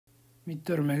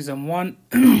Midterm exam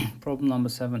 1, problem number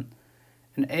 7.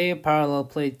 An A parallel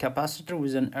plate capacitor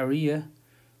with an area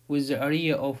with the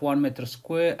area of 1 meter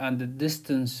square and the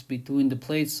distance between the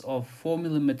plates of 4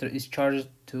 millimeter is charged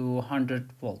to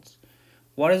 100 volts.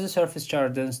 What is the surface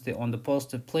charge density on the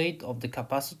positive plate of the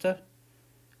capacitor?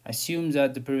 Assume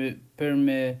that the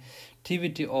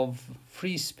permittivity of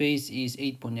free space is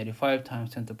 8.85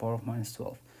 times 10 to the power of minus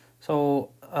 12.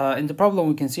 So in the problem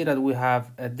we can see that we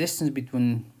have a distance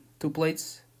between two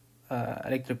plates,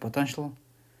 electric potential,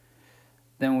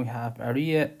 then we have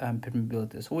area and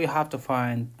permeability. So we have to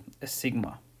find a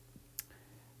sigma.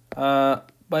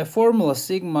 By formula,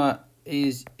 sigma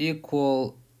is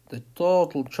equal the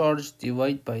total charge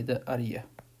divided by the area,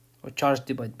 or charge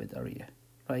divided by the area,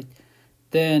 right?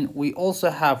 Then we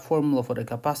also have formula for the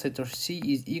capacitor. C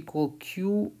is equal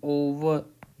Q over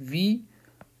V,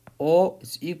 or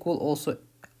it's equal also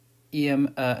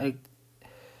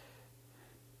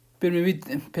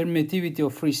permittivity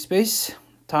of free space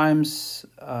times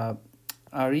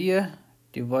area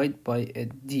divided by a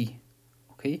D.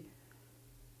 Okay,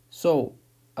 so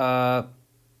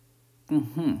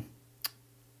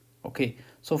okay,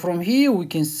 so from here we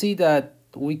can see that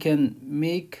we can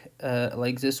make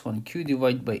like this one: Q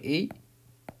divided by A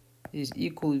is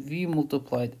equal V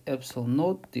multiplied epsilon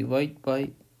naught divided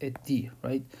by a D,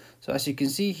 right? So as you can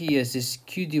see here, this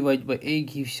Q divided by A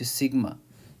gives you sigma.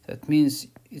 That means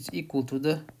it's equal to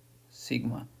the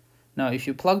sigma. Now if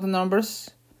you plug the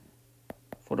numbers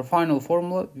for the final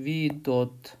formula, V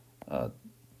dot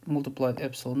multiplied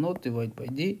epsilon naught divided by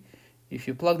D, if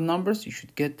you plug numbers you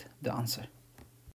should get the answer.